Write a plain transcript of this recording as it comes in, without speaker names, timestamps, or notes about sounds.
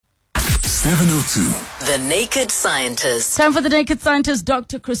702. The Naked Scientist. Time for the Naked Scientist.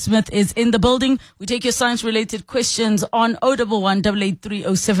 Dr. Chris Smith is in the building. We take your science-related questions on 011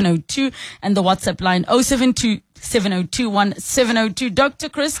 883 0702 and the WhatsApp line 072 702 1702. Dr.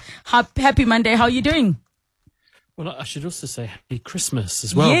 Chris, happy Monday. How are you doing? Well, I should also say Happy Christmas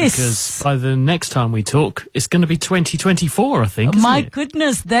as well, Yes. because by the next time we talk, it's going to be 2024, I think, isn't My it?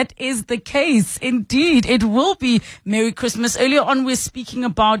 goodness, that is the case. Indeed, it will be Merry Christmas. Earlier on, we're speaking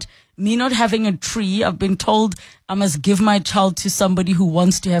about me not having a tree. I've been told I must give my child to somebody who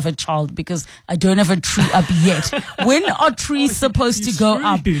wants to have a child because I don't have a tree up yet. When are trees supposed to go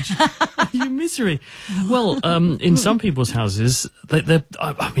up? You misery. Well, in some people's houses,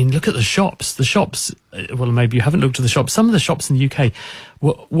 I mean, look at the shops. The shops, well, maybe you haven't looked at the shops. Some of the shops in the UK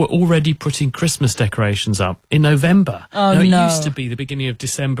were already putting Christmas decorations up in November. Oh, now, no. It used to be the beginning of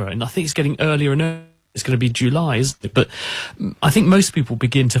December, and I think it's getting earlier and earlier. It's going to be July, isn't it? But I think most people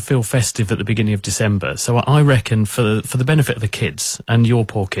begin to feel festive at the beginning of December. So I reckon for the benefit of the kids and your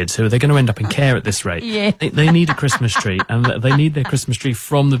poor kids, who are they're going to end up in care at this rate, Yeah. they need a Christmas tree, and they need their Christmas tree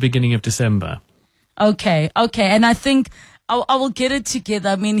from the beginning of December. Okay. And I think I will get it together.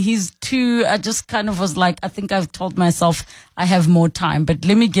 I mean, he's two. I just kind of was like, I think I've told myself I have more time, but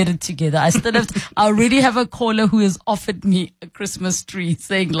let me get it together. I already have a caller who has offered me a Christmas tree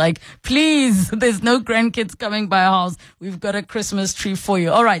saying like, please, there's no grandkids coming by our house. We've got a Christmas tree for you.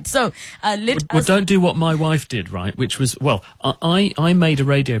 All right. So Well, don't do what my wife did, right? Which was, well, I made a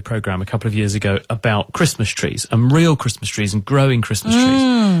radio program a couple of years ago about Christmas trees and real Christmas trees and growing Christmas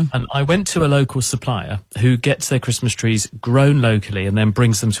trees. And I went to a local supplier who gets their Christmas trees grown locally and then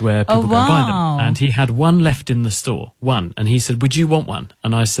brings them to where people go and buy wow. them. And he had one left in the store, one. And he said, would you want one?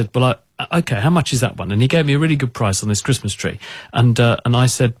 And I said, well, okay, how much is that one? And he gave me a really good price on this Christmas tree. And I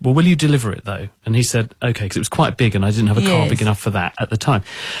said, well, will you deliver it though? And he said, okay, because it was quite big and I didn't have a car Yes. big enough for that at the time.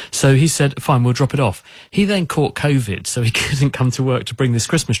 So he said, fine, we'll drop it off. He then caught COVID, so he couldn't come to work to bring this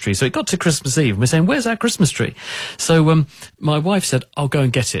Christmas tree. So it got to Christmas Eve and we're saying, where's our Christmas tree? So my wife said, I'll go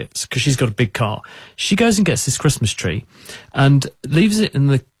and get it because she's got a big car. She goes and gets this Christmas tree and leaves it in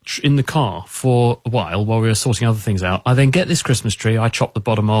the car for a while we were sorting other things out. I then get this Christmas tree. I chop the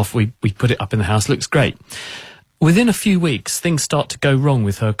bottom off. We put it up in the house. Looks great. Within a few weeks, things start to go wrong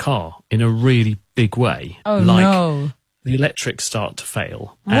with her car in a really big way. Oh, like no. the electrics start to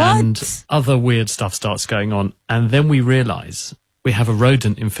fail What? and other weird stuff starts going on. And then we realise we have a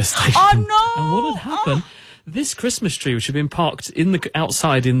rodent infestation. Oh, no. And what had happened? This Christmas tree, which had been parked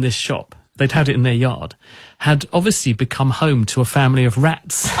outside in this shop, they'd had it in their yard, had obviously become home to a family of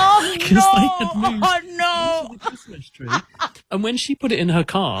rats. Oh, Because they had moved Oh, no. into the Christmas tree. And when she put it in her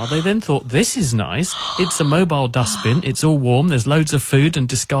car, they then thought, this is nice. It's a mobile dustbin. It's all warm. There's loads of food and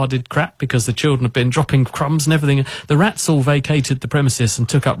discarded crap because the children have been dropping crumbs and everything. The rats all vacated the premises and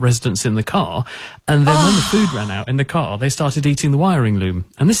took up residence in the car. And then when the food ran out in the car, they started eating the wiring loom.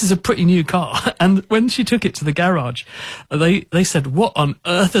 And this is a pretty new car. And when she took it to the garage, they said, what on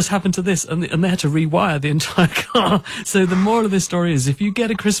earth has happened to this? And they had to rewire the entire car. So the moral of this story is if you get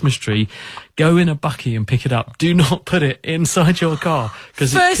a Christmas tree, go in a bucky and pick it up. Do not put it inside your car.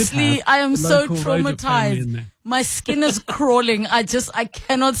 Firstly, I am so local rodent family in traumatized. there. My skin is crawling. I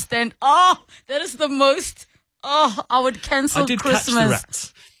cannot stand. Oh, that is the most. Oh, I would cancel I did Christmas. catch the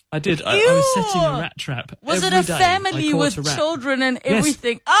rats. I did. I was setting a rat trap. Was it every a day. family I caught with a rat. children and Yes.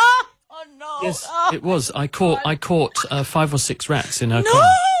 everything? Oh no. Yes, Oh. it was. I caught 5 or 6 rats in her No! car.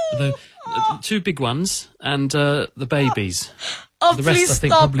 The 2 big ones and the babies. Oh, The rest, please I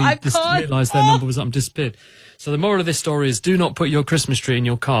think, stop. probably I can't. realised their number was disappeared. So the moral of this story is do not put your Christmas tree in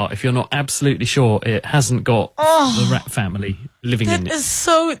your car if you're not absolutely sure it hasn't got the rat family living in That it. is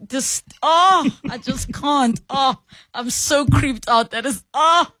so I just can't. Oh, I'm so creeped out. That is,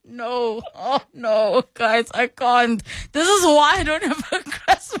 no. Oh, no, guys, I can't. This is why I don't have a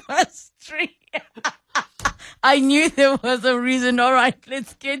Christmas tree. I knew there was a reason. All right,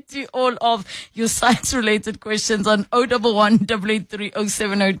 let's get to all of your science-related questions on 011 883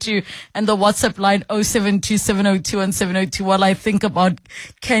 0702 and the WhatsApp line 072 702 and 702 while I think about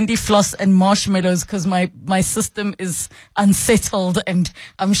candy floss and marshmallows because my system is unsettled and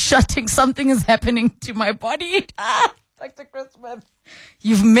I'm shutting. Something is happening to my body. Dr. Christmas,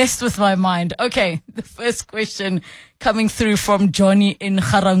 you've messed with my mind. Okay, the first question coming through from Johnny in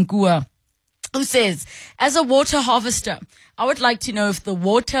Garangua, who says, as a water harvester, I would like to know if the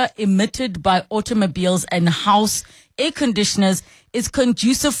water emitted by automobiles and house air conditioners is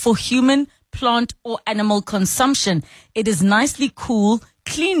conducive for human, plant, or animal consumption. It is nicely cool,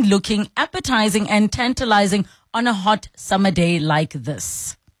 clean looking, appetizing, and tantalizing on a hot summer day like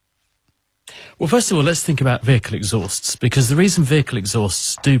this. Well, first of all, let's think about vehicle exhausts, because the reason vehicle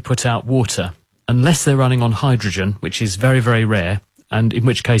exhausts do put out water, unless they're running on hydrogen, which is very, very rare, and in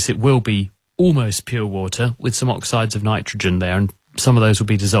which case it will be almost pure water with some oxides of nitrogen there, and some of those will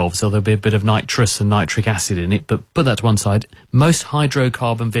be dissolved, so there'll be a bit of nitrous and nitric acid in it, but put that to one side. Most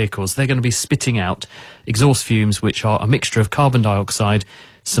hydrocarbon vehicles, they're going to be spitting out exhaust fumes, which are a mixture of carbon dioxide,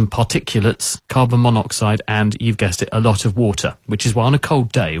 some particulates, carbon monoxide, and, you've guessed it, a lot of water, which is why on a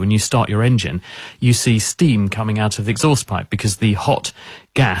cold day, when you start your engine, you see steam coming out of the exhaust pipe, because the hot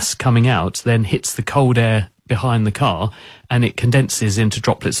gas coming out then hits the cold air behind the car, and it condenses into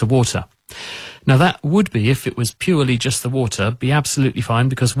droplets of water. Now, that would be, if it was purely just the water, be absolutely fine,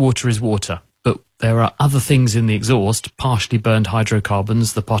 because water is water. But there are other things in the exhaust, partially burned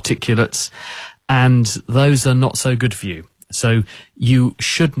hydrocarbons, the particulates, and those are not so good for you. So you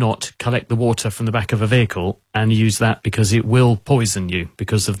should not collect the water from the back of a vehicle and use that, because it will poison you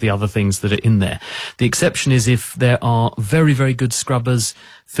because of the other things that are in there. The exception is if there are very, very good scrubbers,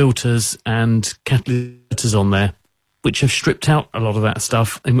 filters and catalysts on there, which have stripped out a lot of that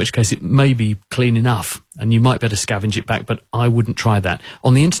stuff, in which case it may be clean enough and you might be able to scavenge it back, but I wouldn't try that.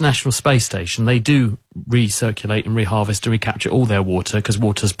 On the International Space Station, they do recirculate and reharvest and recapture all their water, because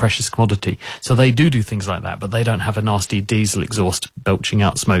water's a precious commodity. So they do things like that, but they don't have a nasty diesel exhaust belching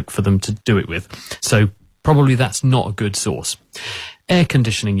out smoke for them to do it with. So probably that's not a good source. Air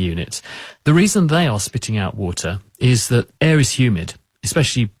conditioning units. The reason they are spitting out water is that air is humid,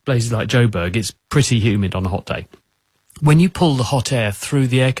 especially places like Joburg. It's pretty humid on a hot day. When you pull the hot air through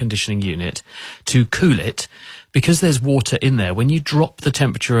the air conditioning unit to cool it, because there's water in there, when you drop the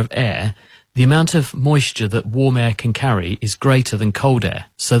temperature of air, the amount of moisture that warm air can carry is greater than cold air.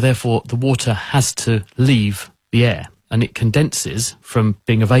 So therefore, the water has to leave the air, and it condenses from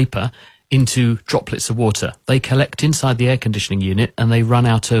being a vapour into droplets of water. They collect inside the air conditioning unit, and they run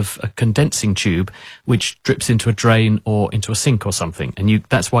out of a condensing tube, which drips into a drain or into a sink or something. And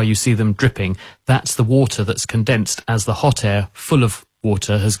that's why you see them dripping. That's the water that's condensed as the hot air full of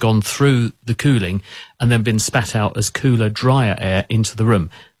water has gone through the cooling and then been spat out as cooler, drier air into the room.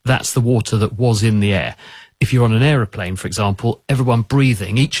 That's the water that was in the air. If you're on an aeroplane, for example, everyone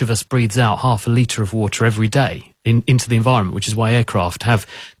breathing, each of us breathes out 0.5 litre of water every day into the environment, which is why aircraft have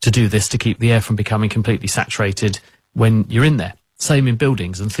to do this to keep the air from becoming completely saturated when you're in there. Same in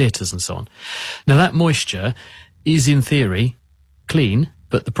buildings and theatres and so on. Now, that moisture is, in theory, clean,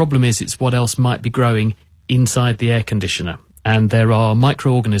 but the problem is it's what else might be growing inside the air conditioner. And there are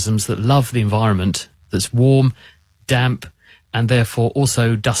microorganisms that love the environment that's warm, damp, and therefore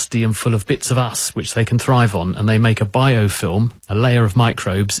also dusty and full of bits of us, which they can thrive on. And they make a biofilm, a layer of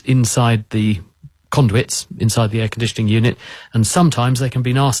microbes inside the conduits, inside the air conditioning unit. And sometimes they can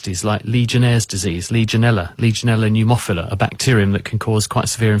be nasties, like Legionnaire's disease, Legionella pneumophila, a bacterium that can cause quite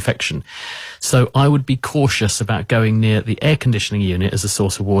severe infection. So I would be cautious about going near the air conditioning unit as a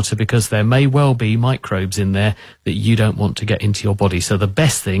source of water, because there may well be microbes in there that you don't want to get into your body. So the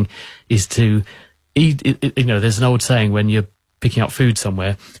best thing is to eat, there's an old saying when you're picking up food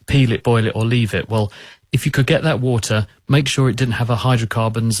somewhere, peel it, boil it, or leave it. Well, if you could get that water, make sure it didn't have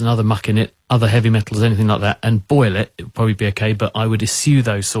hydrocarbons and other muck in it, other heavy metals, anything like that, and boil it. It would probably be okay, but I would eschew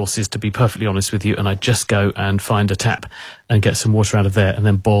those sources, to be perfectly honest with you, and I'd just go and find a tap and get some water out of there and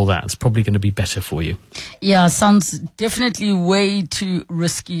then boil that. It's probably going to be better for you. Yeah, sounds definitely way too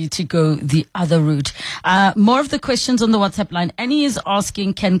risky to go the other route. More of the questions on the WhatsApp line. Annie is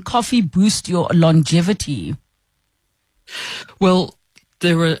asking, can coffee boost your longevity? Well,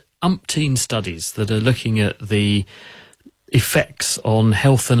 there are umpteen studies that are looking at the effects on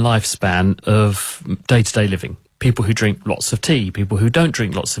health and lifespan of day-to-day living. People who drink lots of tea, people who don't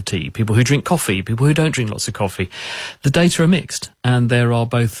drink lots of tea, people who drink coffee, people who don't drink lots of coffee. The data are mixed, and there are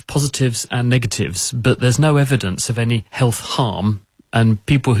both positives and negatives, but there's no evidence of any health harm. And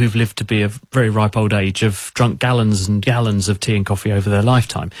people who've lived to be a very ripe old age have drunk gallons and gallons of tea and coffee over their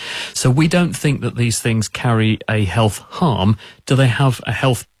lifetime. So we don't think that these things carry a health harm. Do they have a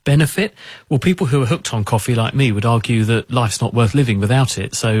health benefit? Well, people who are hooked on coffee like me would argue that life's not worth living without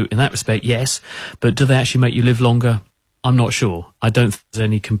it. So in that respect, yes. But do they actually make you live longer? I'm not sure. I don't think there's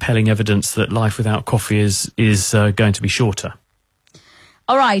any compelling evidence that life without coffee is going to be shorter.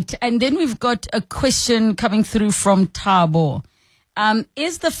 All right. And then we've got a question coming through from Thabo.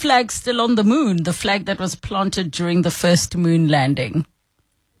 Is the flag still on the moon, the flag that was planted during the first moon landing?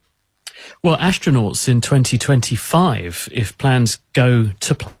 Well, astronauts in 2025, if plans go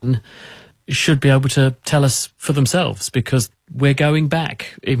to plan, should be able to tell us for themselves, because we're going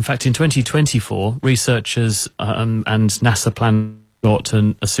back. In fact, in 2024, researchers and NASA got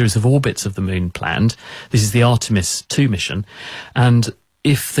a series of orbits of the moon planned. This is the Artemis 2 mission. And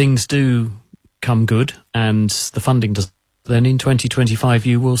if things do come good and the funding does, then in 2025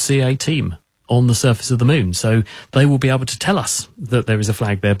 you will see a team on the surface of the moon. So they will be able to tell us that there is a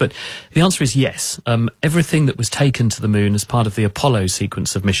flag there. But the answer is yes. Everything that was taken to the moon as part of the Apollo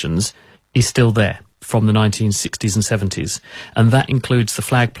sequence of missions is still there from the 1960s and 70s. And that includes the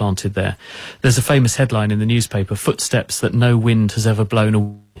flag planted there. There's a famous headline in the newspaper, "Footsteps that no wind has ever blown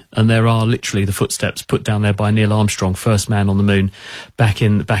away." And there are literally the footsteps put down there by Neil Armstrong, first man on the moon, back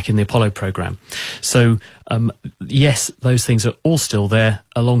in the Apollo program. So, yes, those things are all still there,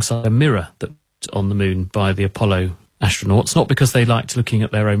 alongside a mirror that on the moon by the Apollo astronauts, not because they liked looking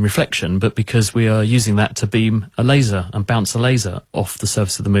at their own reflection, but because we are using that to beam a laser and bounce a laser off the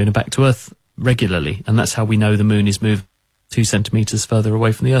surface of the moon and back to Earth regularly. And that's how we know the moon is moved 2 centimetres further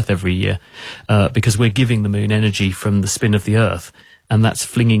away from the Earth every year, because we're giving the moon energy from the spin of the Earth, and that's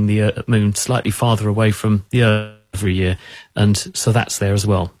flinging the moon slightly farther away from the Earth every year. And so that's there as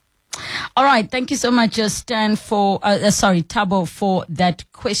well. All right. Thank you so much, Stan, Thabo, for that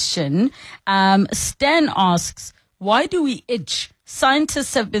question. Stan asks, why do we itch?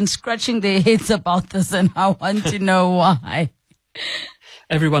 Scientists have been scratching their heads about this, and I want to know why.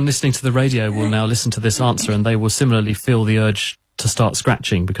 Everyone listening to the radio will now listen to this answer, and they will similarly feel the urge to start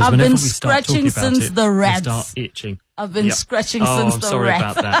scratching, because whenever we start talking about it, we start itching. I've been scratching since the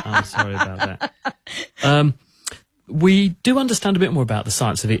rats. I'm sorry about that. We do understand a bit more about the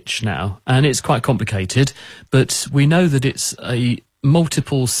science of itch now, and it's quite complicated, but we know that it's a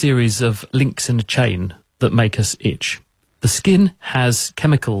multiple series of links in a chain that make us itch. The skin has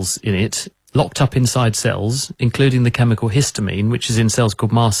chemicals in it locked up inside cells, including the chemical histamine, which is in cells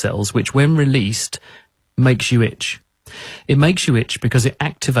called mast cells, which when released makes you itch. It makes you itch because it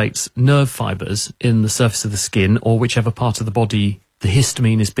activates nerve fibres in the surface of the skin, or whichever part of the body the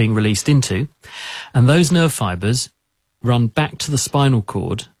histamine is being released into, and those nerve fibres run back to the spinal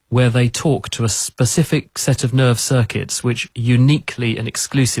cord, where they talk to a specific set of nerve circuits which uniquely and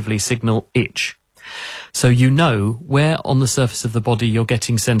exclusively signal itch. So you know where on the surface of the body you're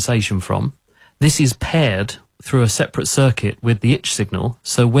getting sensation from. This is paired through a separate circuit with the itch signal.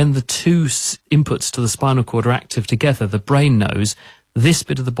 So when the two inputs to the spinal cord are active together, the brain knows this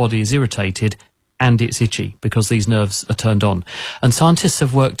bit of the body is irritated and it's itchy because these nerves are turned on. And scientists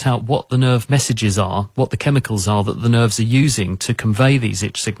have worked out what the nerve messages are, what the chemicals are that the nerves are using to convey these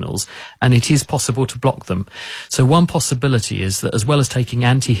itch signals, and it is possible to block them. So one possibility is that, as well as taking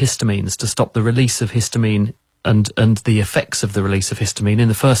antihistamines to stop the release of histamine and the effects of the release of histamine in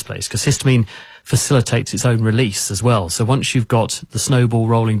the first place, because histamine facilitates its own release as well. So once you've got the snowball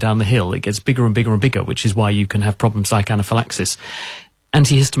rolling down the hill, it gets bigger and bigger and bigger, which is why you can have problems like anaphylaxis.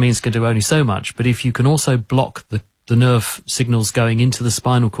 Antihistamines can do only so much, but if you can also block the nerve signals going into the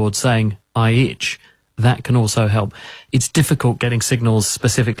spinal cord saying, I itch, that can also help. It's difficult getting signals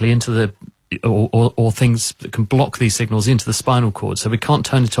specifically into the, or things that can block these signals into the spinal cord, so we can't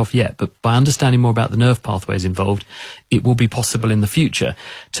turn it off yet, but by understanding more about the nerve pathways involved, it will be possible in the future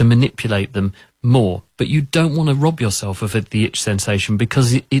to manipulate them more. But you don't want to rob yourself of the itch sensation,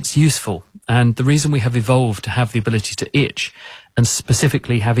 because it's useful. And the reason we have evolved to have the ability to itch, and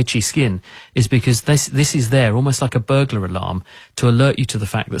specifically have itchy skin, is because this is there almost like a burglar alarm to alert you to the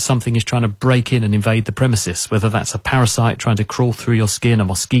fact that something is trying to break in and invade the premises, whether that's a parasite trying to crawl through your skin, a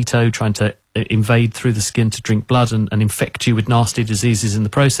mosquito trying to invade through the skin to drink blood and infect you with nasty diseases in the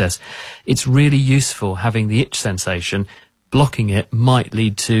process. It's really useful having the itch sensation. Blocking it might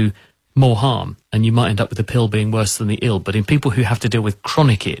lead to more harm, and you might end up with the pill being worse than the ill. But in people who have to deal with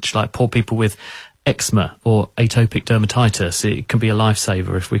chronic itch, like poor people with eczema or atopic dermatitis, it can be a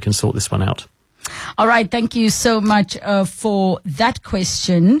lifesaver if we can sort this one out. All right. Thank you so much for that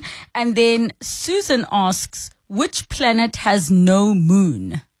question. And then Susan asks, which planet has no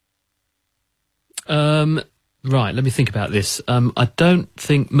moon? Right, let me think about this. I don't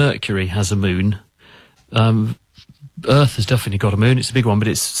think Mercury has a moon. Earth has definitely got a moon. It's a big one, but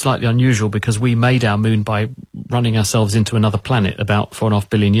it's slightly unusual because we made our moon by running ourselves into another planet about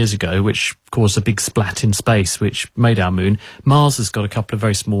 4.5 billion years ago, which caused a big splat in space, which made our moon. Mars has got a couple of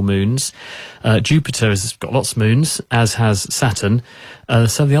very small moons. Jupiter has got lots of moons, as has Saturn.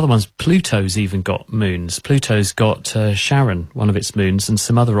 Some of the other ones, Pluto's even got moons. Pluto's got Charon, one of its moons, and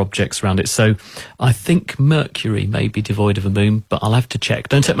some other objects around it. So I think Mercury may be devoid of a moon, but I'll have to check.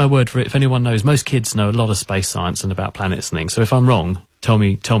 Don't take my word for it. If anyone knows, most kids know a lot of space science and about planets and things. So if I'm wrong, tell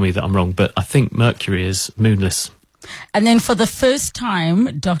me that I'm wrong. But I think Mercury is moonless. And then for the first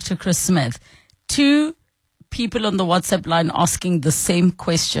time, Dr. Chris Smith, 2 people on the WhatsApp line asking the same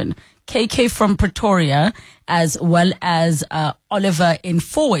question. KK from Pretoria, as well as Oliver in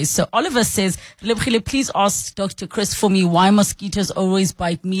Fourways. So Oliver says, Lebogile, please ask Dr. Chris for me why mosquitoes always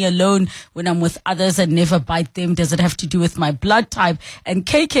bite me alone when I'm with others and never bite them. Does it have to do with my blood type? And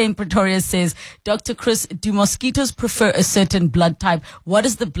KK in Pretoria says, Dr. Chris, do mosquitoes prefer a certain blood type? What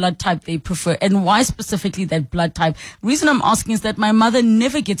is the blood type they prefer? And why specifically that blood type? Reason I'm asking is that my mother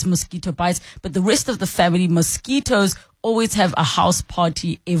never gets mosquito bites, but the rest of the family, mosquitoes always have a house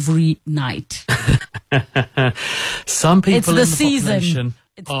party every night. Some people It's the in the season. population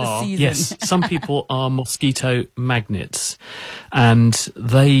It's the are, season. yes, some people are mosquito magnets, and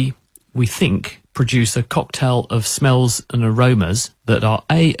they, we think, produce a cocktail of smells and aromas that are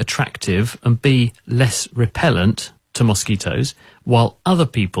A, attractive, and B, less repellent to mosquitoes, while other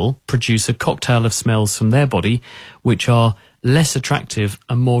people produce a cocktail of smells from their body which are less attractive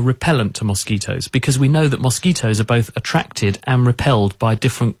and more repellent to mosquitoes, because we know that mosquitoes are both attracted and repelled by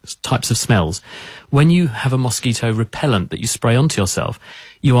different types of smells. When you have a mosquito repellent that you spray onto yourself,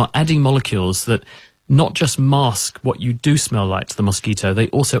 you are adding molecules that not just mask what you do smell like to the mosquito, they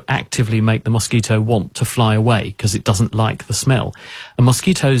also actively make the mosquito want to fly away because it doesn't like the smell. And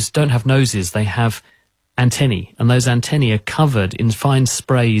mosquitoes don't have noses, they have antennae, and those antennae are covered in fine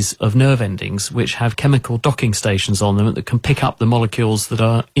sprays of nerve endings which have chemical docking stations on them that can pick up the molecules that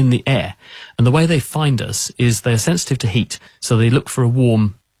are in the air. And the way they find us is they're sensitive to heat, so they look for a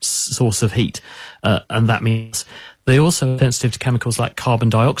warm source of heat, and that means they also are sensitive to chemicals like carbon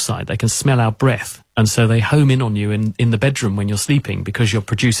dioxide. They can smell our breath, and so they home in on you in the bedroom when you're sleeping because you're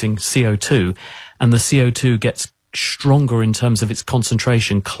producing CO2, and the CO2 gets stronger in terms of its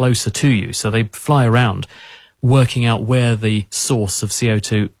concentration closer to you. So they fly around working out where the source of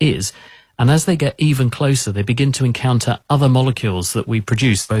CO2 is. And as they get even closer, they begin to encounter other molecules that we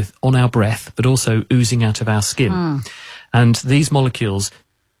produce both on our breath, but also oozing out of our skin. And these molecules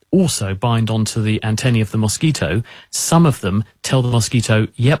also bind onto the antennae of the mosquito. Some of them tell the mosquito,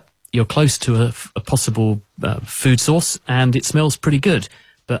 yep, you're close to a possible food source and it smells pretty good.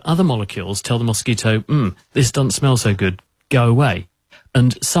 But other molecules tell the mosquito, this doesn't smell so good, go away.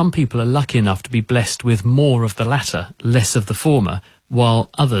 And some people are lucky enough to be blessed with more of the latter, less of the former, while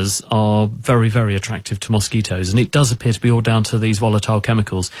others are very, very attractive to mosquitoes. And it does appear to be all down to these volatile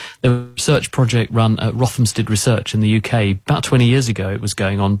chemicals. There was a research project run at Rothamsted Research in the UK. About 20 years ago, it was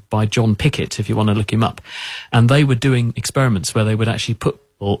going on by John Pickett, if you want to look him up. And they were doing experiments where they would actually put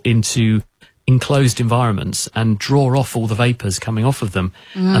people into enclosed environments and draw off all the vapors coming off of them,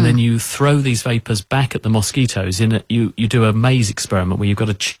 and then you throw these vapors back at the mosquitoes. You do a maze experiment where you've got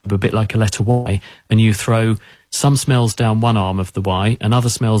a tube a bit like a letter Y, and you throw some smells down one arm of the Y and other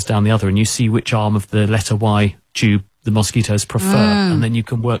smells down the other, and you see which arm of the letter Y tube the mosquitoes prefer, and then you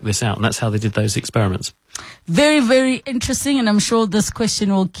can work this out. And that's how they did those experiments. Very, very interesting, and I'm sure this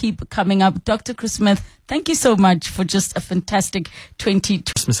question will keep coming up. Dr. Chris Smith, thank you so much for just a fantastic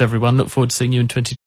 2020. Christmas, everyone. Look forward to seeing you in 2020.